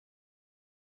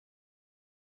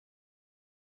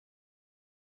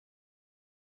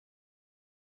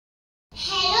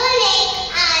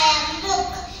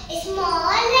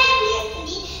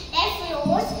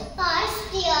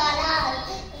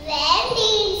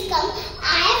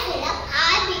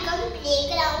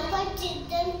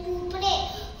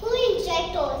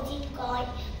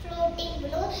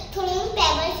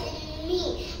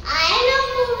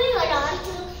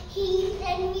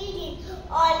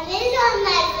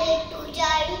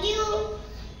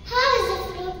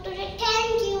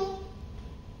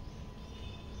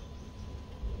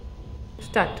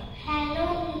Start.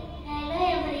 Hello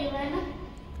everyone.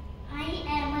 I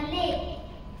am a lake.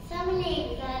 Some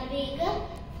lakes are big,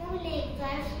 some lakes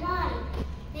are small.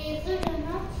 Lakes do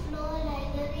not flow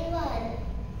like a river.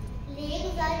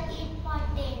 Lakes are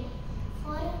important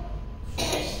for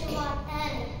fresh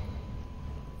water,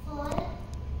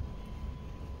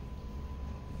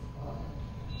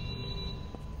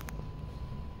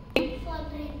 for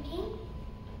drinking,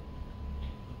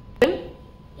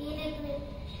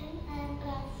 irrigation and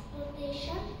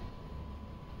transportation,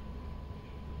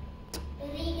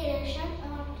 irrigation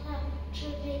and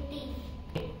activities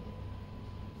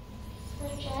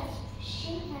such as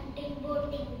fishing, hunting,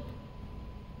 boating.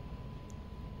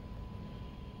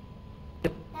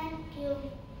 Thank you.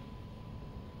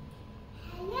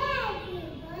 Hello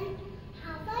everyone.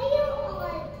 How are you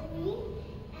all doing?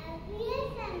 Every year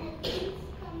families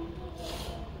come to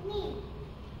visit me,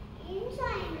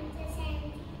 enjoying the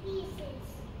sandy beaches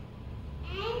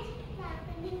and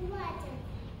sparkling water,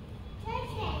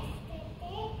 such as the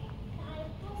Lake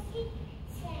Kalpasi,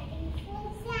 Swimming Pool,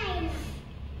 China,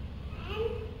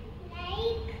 and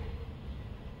like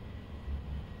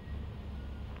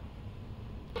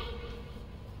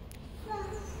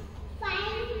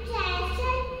fine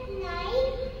treasure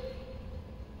like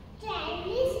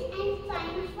cherries and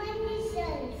fine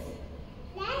furnitures.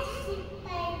 Let's sit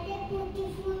by the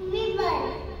beautiful river.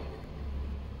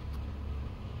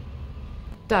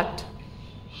 Start.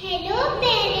 Hello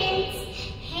parents,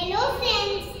 hello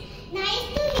friends, nice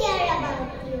to hear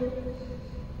about you.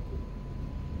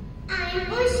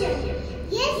 I'm Ocean.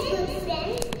 Yes, good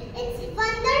friends, it's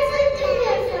wonderful to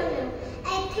hear from you. I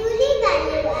truly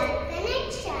value our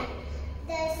connection.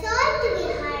 The salt we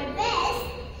harvest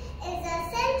is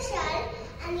essential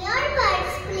and your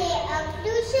words play a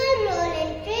crucial role in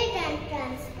trade and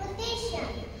transportation.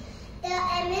 The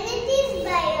amenities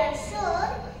by your shore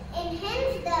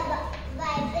enhance the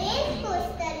vibrant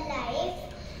coastal life,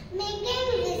 making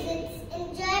visits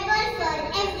enjoyable for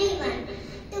everyone.